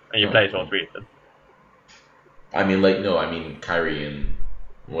 And you play as all 3 of them. I mean, like, no, I mean Kyrie and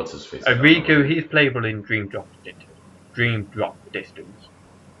what's his face? Riku, he's playable in Dream Drop Distance,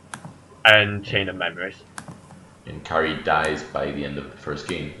 and Chain of Memories. And Kyrie dies by the end of the first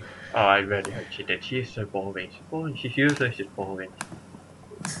game. Oh, I really hope she did. She is so boring. She's boring. She's useless. She's boring.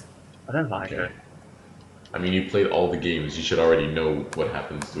 I don't like her. I mean, you played all the games. You should already know what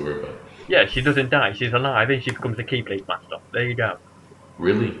happens to her, but... Yeah, she doesn't die. She's alive, and she becomes a Keyblade Master. There you go.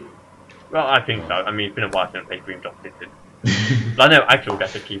 Really? Well, I think so. I mean, it's been a while since I played Dream Drop Distance. I know Axel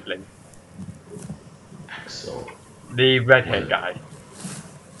gets a Keyblade. Axel. The redhead guy.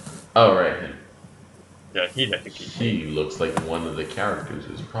 Oh, right, him. Yeah, he gets a Keyblade. He looks like one of the characters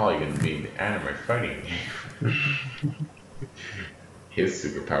who's probably going to be in the anime fighting game. His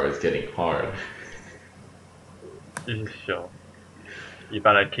superpower is getting hard. Sure. You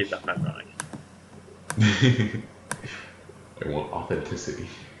better keep that memorized. I want authenticity.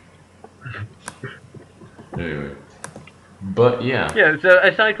 Anyway. But yeah. Yeah, so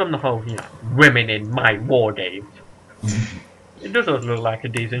aside from the whole, women in my war games, it does look like a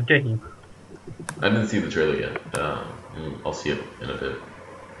decent game. I didn't see the trailer yet. I'll see it in a bit,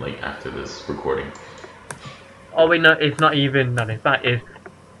 like after this recording. Oh wait, no, it's not even that. In fact, it's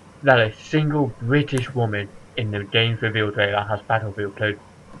that a single British woman in the game's reveal trailer has Battlefield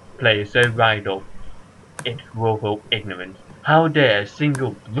players so riled up, it's willful ignorance. How dare a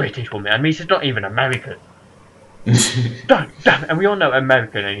single British woman? I mean, she's not even American. Damn it! And we all know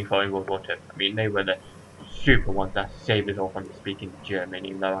American only fought in World War II. I mean, they were the super ones that saved us all from speaking German,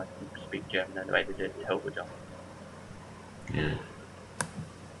 even though I can speak German anyway, they did a terrible job. Yeah.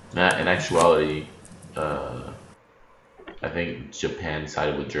 In actuality, I think Japan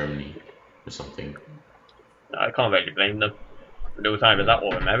sided with Germany or something. I can't really blame them. There was either that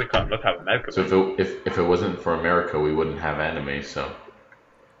or America. Look how America. So if it wasn't for America, we wouldn't have anime. So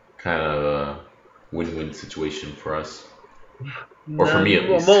kind of a win-win situation for us, or for me at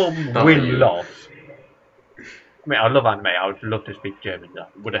least. More Not for win you. loss. I mean, I love anime. I would love to speak German. That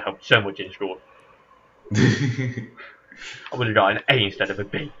would have helped so much in school. I would have got an A instead of a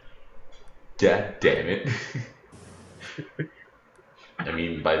B. God damn it. I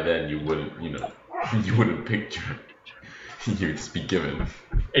mean, by then you wouldn't, you wouldn't picture. You'd just be given.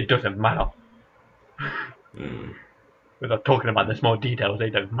 It doesn't matter. Mm. Without talking about the small details, they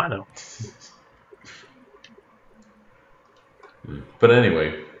don't matter. But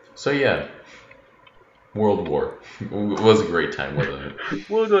anyway, so yeah, World War. It was a great time, wasn't it?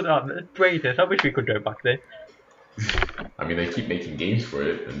 World War the greatest. I wish we could go back there. I mean, they keep making games for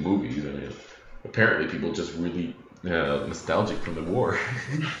it and movies. I mean, apparently people just really nostalgic from the war.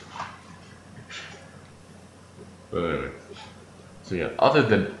 But anyway, so yeah, other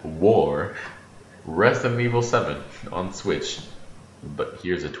than war, Resident Evil 7 on Switch. But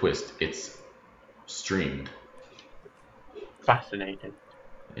here's a twist: it's streamed. Fascinating.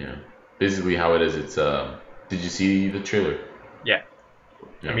 Yeah, basically how it is. It's Did you see the trailer? Yeah.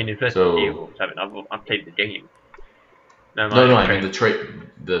 Yeah. I mean, it's Resident Evil 7. I've played the game. No, I mean the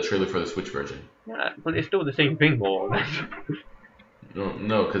trailer for the Switch version. Yeah, but it's still the same thing, more or less.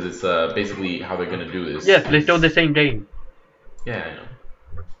 No, because it's basically how they're gonna do this. Yes, it's still the same game. Yeah,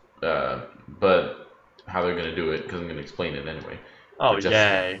 I know. But how they're gonna do it? Because I'm gonna explain it anyway. Oh,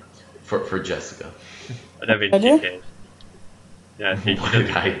 yay. For Jessica. I don't think she cares. Yeah, she What doesn't.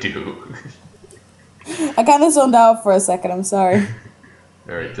 did I do? I kind of zoned out for a second. I'm sorry.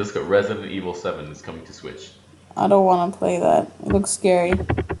 Alright, Jessica, Resident Evil 7 is coming to Switch. I don't want to play that. It looks scary.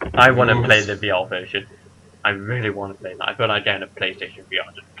 I want to play the VR version. I really want to play that. I feel like getting a PlayStation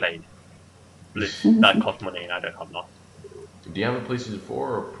VR just played. That costs money and I don't have enough. Do you have a PlayStation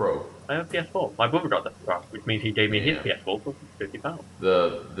 4 or Pro? I have PS4. My brother got the Pro, which means he gave me his Yeah. PS4 for £50.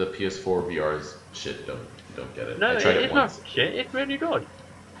 The PS4 VR is shit. Don't get it. No, I tried it's it once. not shit. It's really good.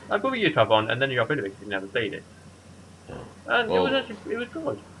 My brother used to have one, and then he got rid of it because he never played it. Yeah. And Well- it was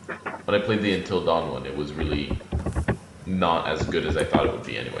good. When I played the Until Dawn one, it was really not as good as I thought it would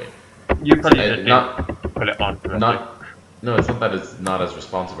be anyway. You probably I- just not didn't put it on. For No, it's not that it's not as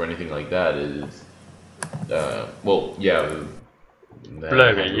responsive or anything like that. It's well, yeah.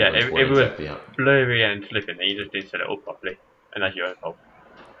 Blurry, yeah. It was exactly how- blurry and slipping, and you just didn't set it up properly. And that's your own fault.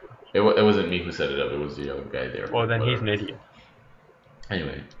 It wasn't me who set it up. It was the other guy there. Well, then he's an Whatever. idiot.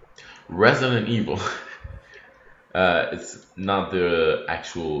 Anyway, Resident Evil. It's not the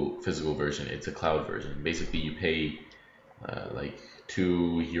actual physical version. It's a cloud version. Basically, you pay like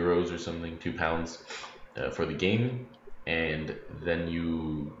 €2 or something, £2 for the game, and then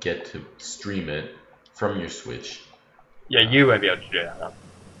you get to stream it from your Switch. Yeah, you won't be able to do that. Though.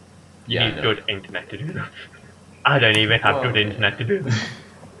 You Yeah, I need know. good internet to do that. I don't even have Well, good internet to do that.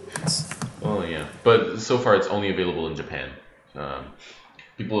 Well, yeah, but so far it's only available in Japan.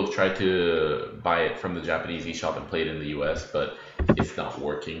 People have tried to buy it from the Japanese eShop and play it in the US, but it's not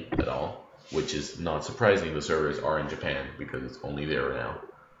working at all, which is not surprising. The servers are in Japan because it's only there now.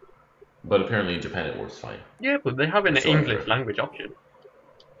 But apparently in Japan it works fine. Yeah, but they have an That's what I've English heard. language option.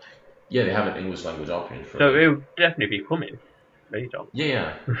 Yeah, they have an English language option for So it will definitely be coming later.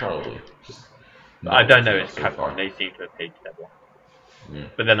 Yeah, probably. Just I not don't know, working it's so Capcom, far. they seem to have paid their one. Yeah.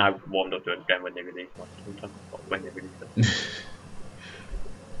 But then I warmed up to it again when they released one. When they released it.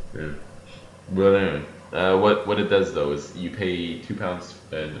 Yeah. But anyway, what it does though is you pay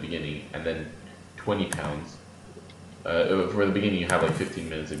 £2 in the beginning and then £20. For the beginning you have like 15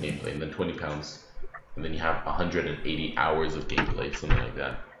 minutes of gameplay and then £20, and then you have 180 hours of gameplay, something like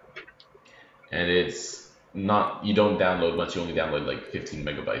that. And it's not, you don't download much, you only download like 15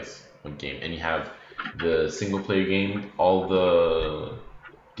 megabytes of game, and you have the single player game, all the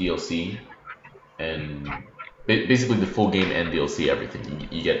DLC, and basically the full game and DLC, everything.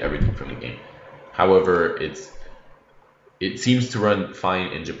 You get everything from the game. However, it seems to run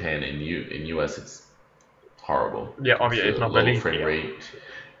fine in Japan. In US, it's horrible. Yeah, obviously it's not low released frame yet. rate.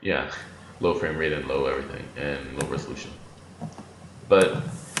 Yeah, low frame rate and low everything and low resolution. But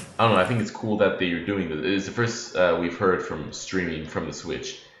I don't know. I think it's cool that they're doing this. It's the first we've heard from streaming from the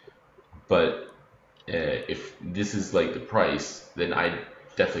Switch. But if this is like the price, then I'd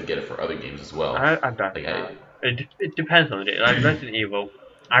definitely get it for other games as well. I don't Like, know. It depends on it. Like Resident Evil,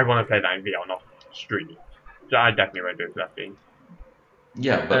 I want to play that in VR, not streaming. So I definitely won't do it for that game.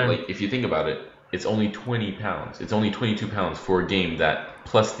 Yeah, but like if you think about it, it's only £20. It's only £22 for a game that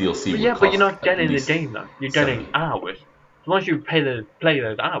plus DLC. But would yeah, but you're cost not at getting the least game though. You're getting 70. hours. So once you play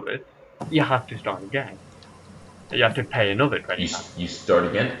those hours, you have to start again. You have to pay another £20. You start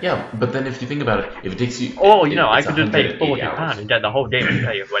again. Yeah, but then if you think about it, if it takes you, Or you know, I it's could just pay 180 £40 hours. and get the whole game and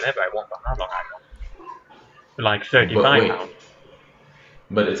play it whenever I want for how long I want. For like But wait, £35.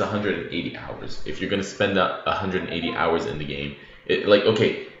 but it's 180 hours. If you're gonna spend 180 hours in the game, like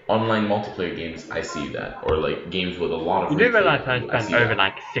okay, online multiplayer games, I see that, or like games with a lot of. You do realize I replay, spent over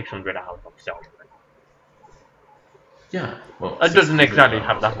like 600 hours on Zelda. Yeah, well, It doesn't 600 exactly hours,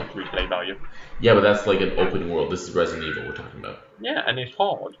 have that so- much replay value. Yeah, but that's like an open world. This is Resident Evil we're talking about. Yeah, and it's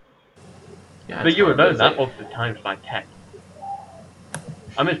hard. Yeah, But it's you would hard, know it's that like- up to times like 10.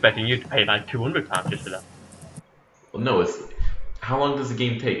 I'm expecting you to pay like £200 just for that. Well, no, it's how long does the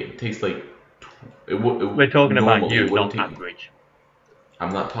game take? It takes like. We're talking about normally, you, it wouldn't not take- average.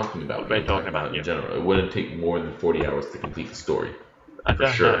 I'm not talking about. We're you, I'm talking about in you. general. It wouldn't take more than 40 hours to complete the story. I For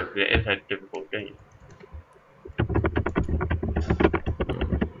don't sure. know, it is a difficult game.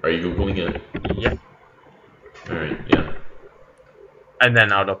 Are you googling it? Yeah. All right, yeah. And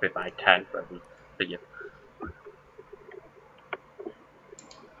then I'll up it by 10 for you.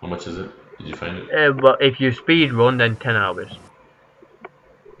 How much is it? Did you find it? Well, if you speed run, then 10 hours.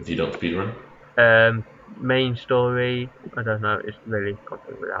 If you don't speedrun? Main story, I don't know, it's really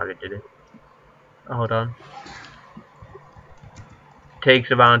complicated how they did it. Hold on. Takes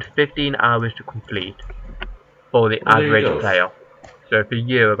around 15 hours to complete for the Well, there you average go. player. So for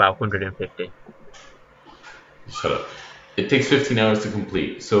you, about 150. Shut up. It takes 15 hours to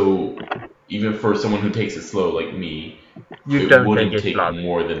complete. So even for someone who takes it slow like me, You it don't wouldn't take it take slow.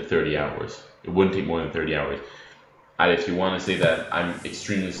 more than 30 hours. It wouldn't take more than 30 hours. And if you want to say that I'm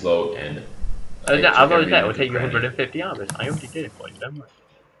extremely slow and I've already said it will everything take you for granted, 150 hours. I already did it for you, don't worry.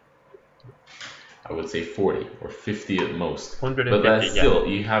 I would say 40 or 50 at most. 150, But that's yeah. still,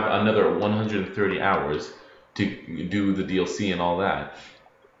 you have another 130 hours to do the DLC and all that.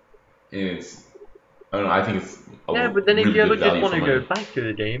 And it's, I don't know, I think it's a Yeah, but then if really you ever good just value want to for go money. back to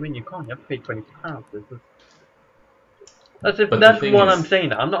the game and you can't, you have to pay £20. But the That's thing what is- I'm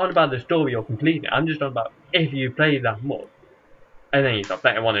saying. I'm not on about the story or completing it. I'm just on about if you play that much and then you stop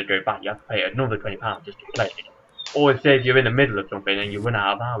playing and want to go back, you have to pay another £20 just to play it. Or say if you're in the middle of something and you run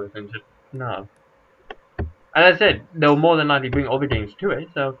out of hours and just, no. And as I said, they'll more than likely bring other games to it,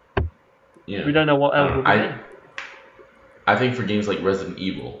 so Yeah. we don't know what else will be there. I think for games like Resident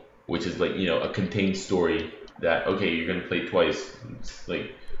Evil, which is like, a contained story that, okay, you're going to play twice, it's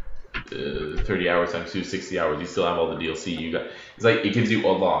like 30 hours times 2, 60 hours, you still have all the DLC, it's like, it gives you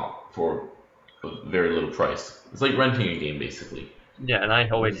a lot for a very little price. It's like renting a game, basically. Yeah, and I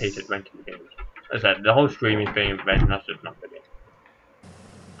always hated renting games. As I said, the whole streaming thing, renting, that's just not for me.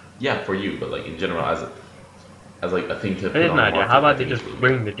 Yeah, for you, but like in general, as like a thing to put Here's on an the idea, market, how I about they think it's just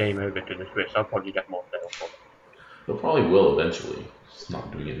really bring the game over to the Switch? I'll probably get more sales for it. They probably will eventually. Just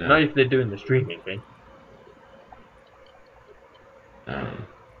not doing it now. Not if they're doing the streaming thing.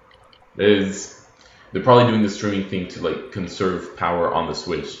 They're probably doing the streaming thing to like conserve power on the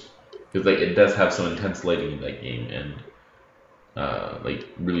Switch, because like it does have some intense lighting in that game and like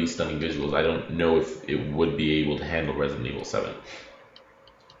really stunning visuals. I don't know if it would be able to handle Resident Evil 7,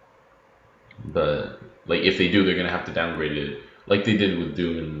 but like if they do, they're gonna have to downgrade it, like they did with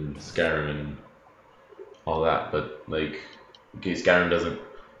Doom and Skyrim and all that. But like, okay, Skyrim doesn't.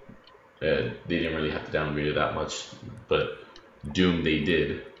 They didn't really have to downgrade it that much, but Doom they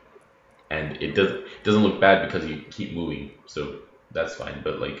did, and it doesn't look bad because you keep moving, so that's fine.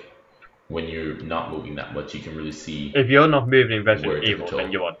 But like when you're not moving that much, you can really see. If you're not moving in Where Resident it took Evil, a toll.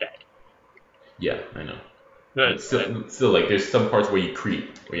 then you are dead. Yeah, I know. No, But still, like there's some parts where you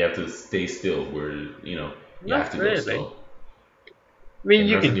creep, where you have to stay still, where you Not have to go really. slow. I mean, in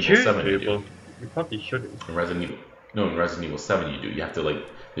you can Resident Evil choose 7 you to, do. but you probably shouldn't. In Resident Evil 7 you do. You have to like,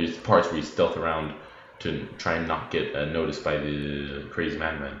 there's parts where you stealth around to try and not get noticed by the crazy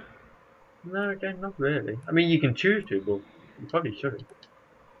madman. No, again, not really. I mean, you can choose to, but you probably shouldn't.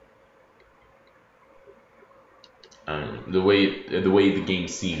 The way the game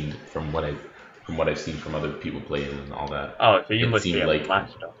seemed from what I've seen from other people play it and all that. Oh, so you It must be seemed a like-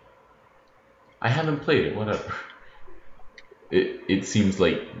 master. I haven't played it. Whatever. It seems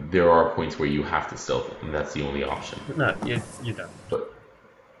like there are points where you have to stealth, and that's the only option. No, you don't. But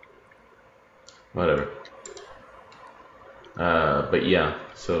whatever. But yeah,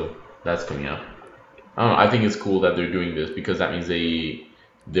 so that's coming out. I don't know. I think it's cool that they're doing this because that means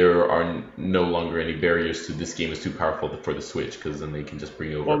there are no longer any barriers to this game is too powerful for the Switch, because then they can just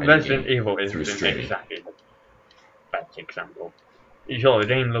bring over Well, any Resident game Evil isn't through streaming. exactly the best example. Sure, the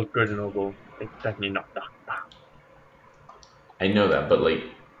game looks good and all, but it's definitely not that bad. I know that, but like,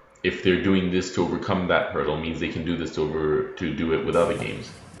 if they're doing this to overcome that hurdle, means they can do this to do it with other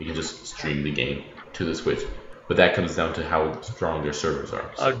games. You can just stream the game to the Switch, but that comes down to how strong their servers are.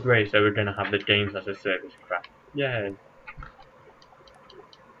 So, Oh, great, so we're gonna have the games as a service crap. Yeah.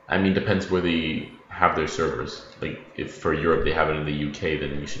 I mean, depends where they have their servers. Like, if for Europe they have it in the UK,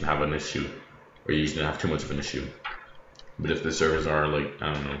 then you shouldn't have an issue, or you shouldn't have too much of an issue. But if the servers are like,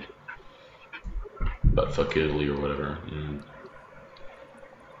 I don't know, but fuck Italy or whatever,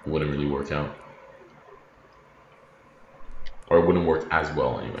 it wouldn't really work out. Or it wouldn't work as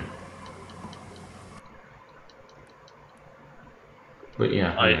well anyway. But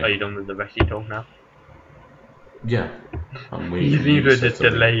yeah. Are you done with the rest of your talk now? Yeah. I'm waiting. You for seem you to have say just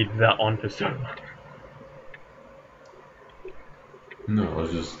something. delayed that onto so much. No, I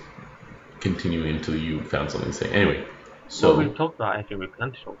was just continuing until you found something to say. Anyway, so Well, we've talked about everything we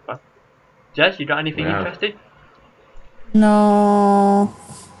plan to talk about. Jess, you got anything Yeah. interesting? No.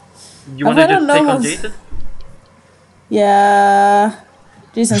 You want to I don't just know take on what's- Jason? Yeah.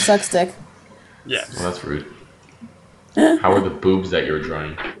 Jason sucks dick. Yeah. well, that's rude. How are the boobs that you're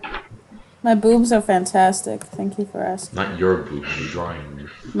drawing? My boobs are fantastic. Thank you for asking. Not your boobs, you're drawing.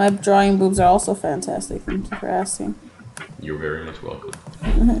 My drawing boobs are also fantastic. Thank you for asking. You're very much welcome.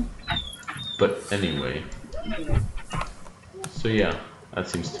 But anyway, so yeah, that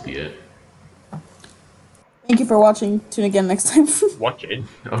seems to be it. Thank you for watching. Tune again next time. Watching.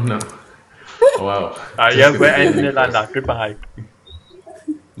 Oh no. Oh wow. Yeah, Just we're gonna ending end it like first. that. Goodbye.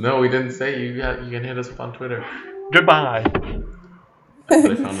 No, we didn't say you can hit us up on Twitter. Goodbye. But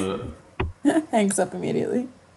I found it. Hangs up immediately.